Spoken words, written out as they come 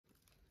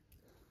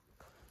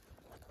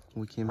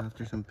We came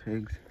after some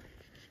pigs.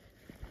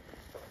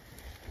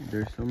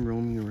 There's some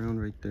roaming around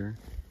right there.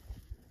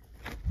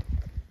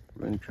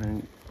 We're gonna try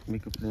and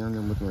make a play on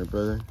them with my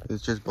brother.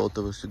 It's just both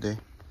of us today.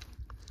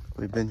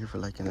 We've been here for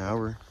like an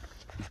hour.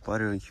 We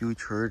spotted a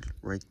huge herd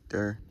right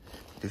there.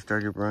 They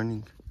started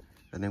running,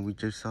 and then we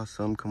just saw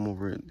some come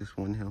over this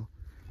one hill.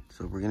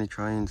 So we're gonna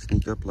try and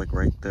sneak up like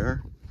right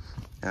there,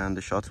 and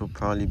the shots will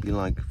probably be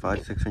like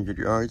 500-600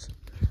 yards.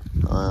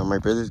 My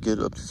brother's good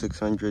up to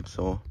 600,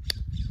 so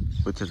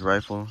with his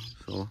rifle.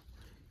 So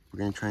we're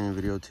gonna try and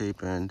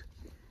videotape and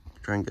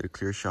try and get a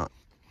clear shot.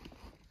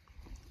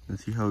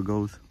 Let's see how it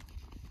goes.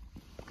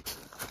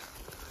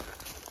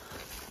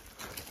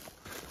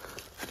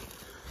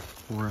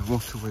 We're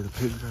almost to where the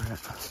pigs are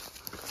at.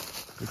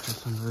 They're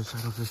just on the other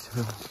side of this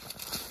hill,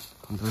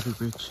 on the other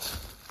ridge.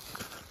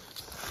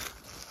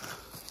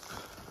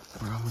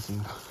 We're almost in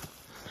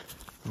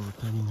where we're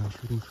planning on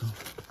shooting from.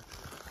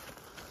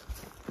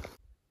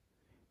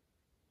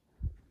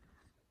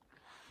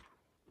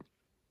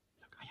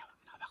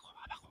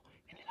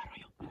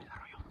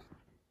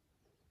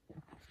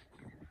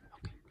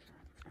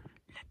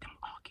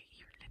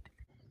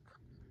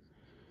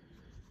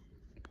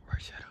 We're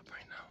set up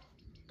right now.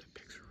 The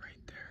pigs are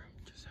right there.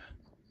 Just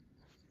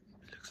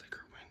it looks like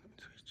our wind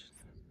switches.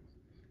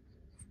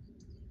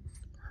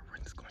 Our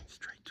wind's going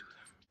straight to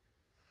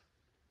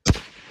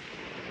them.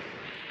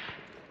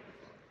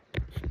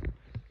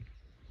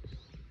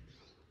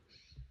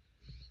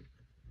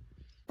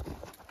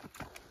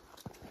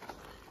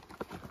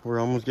 We're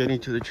almost getting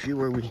to the tree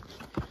where we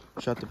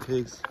shot the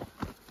pigs.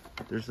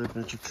 There's a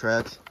bunch of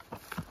tracks.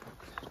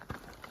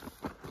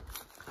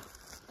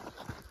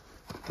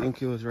 I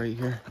think it was right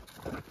here.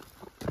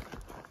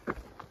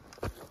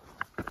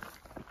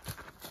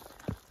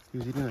 He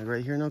was eating like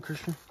right here now,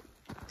 Christian?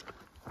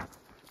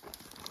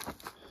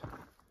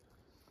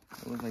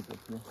 It was like up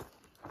here.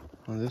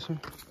 On this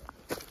one?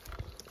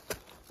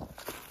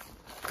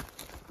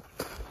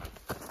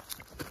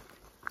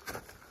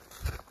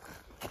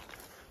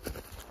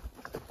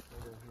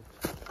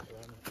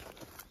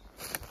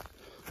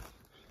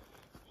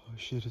 Oh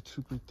shit, it's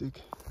super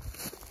thick.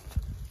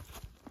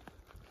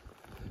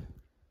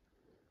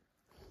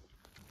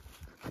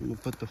 I'm gonna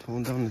put the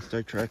phone down and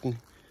start tracking.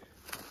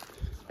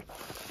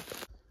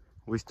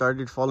 We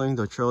started following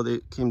the trail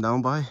they came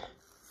down by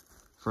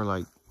for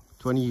like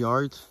 20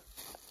 yards.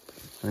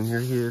 And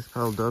here he is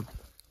piled up.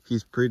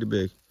 He's pretty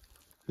big.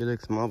 He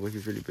looks small, but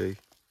he's really big.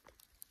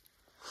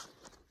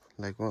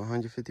 Like what,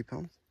 150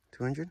 pounds?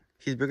 200?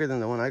 He's bigger than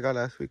the one I got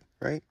last week,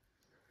 right?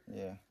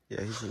 Yeah.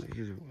 Yeah,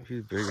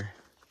 he's bigger.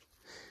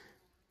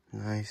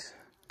 Nice.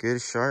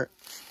 Good shot.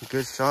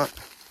 Good shot.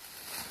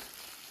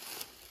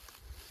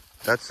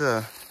 That's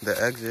the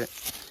exit.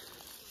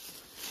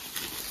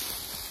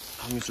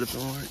 Let me slip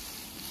over it.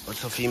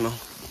 What's a female?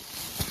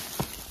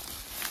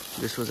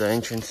 This was the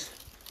entrance.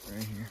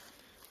 Right here.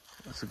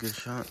 That's a good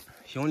shot.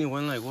 He only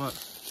went like what?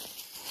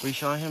 We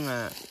shot him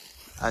at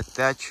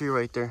that tree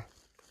right there.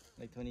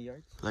 Like 20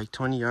 yards? Like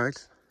 20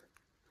 yards.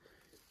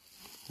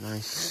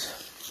 Nice.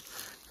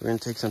 We're gonna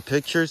take some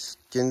pictures,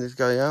 getting this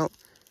guy out.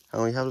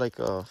 And we have like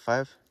a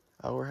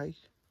 5-hour hike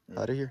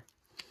out of here.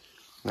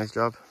 Nice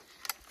job.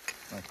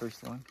 My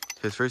first one.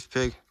 His first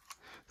pig.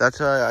 That's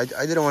why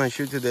I didn't want to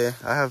shoot today.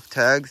 I have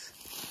tags,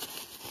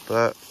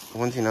 but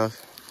one's enough.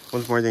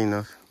 One's more than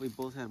enough. We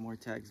both had more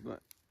tags,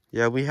 but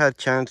yeah, we had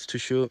chance to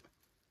shoot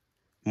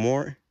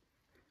more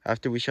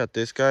after we shot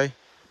this guy.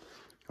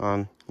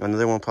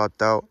 Another one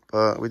popped out,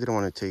 but we didn't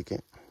want to take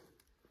it.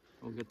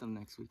 we'll get them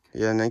next week.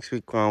 Yeah, next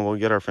week we'll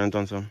get our friends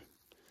on some.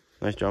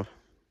 Nice job.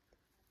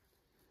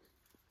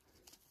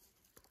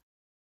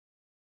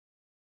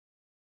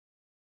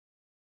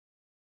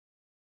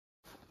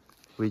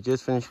 We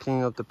just finished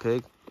cleaning up the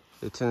pig.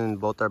 It's in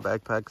both our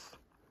backpacks.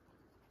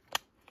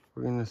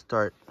 We're gonna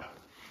start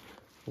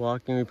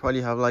walking. We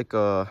probably have like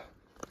a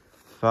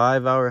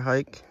 5-hour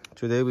hike.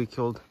 Today we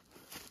killed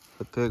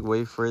the pig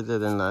way further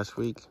than last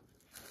week.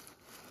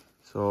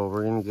 So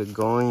we're gonna get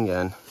going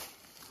and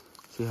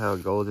see how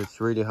it goes.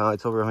 It's really hot.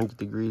 It's over 100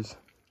 degrees.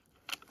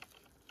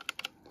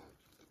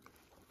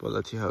 But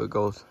let's see how it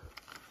goes.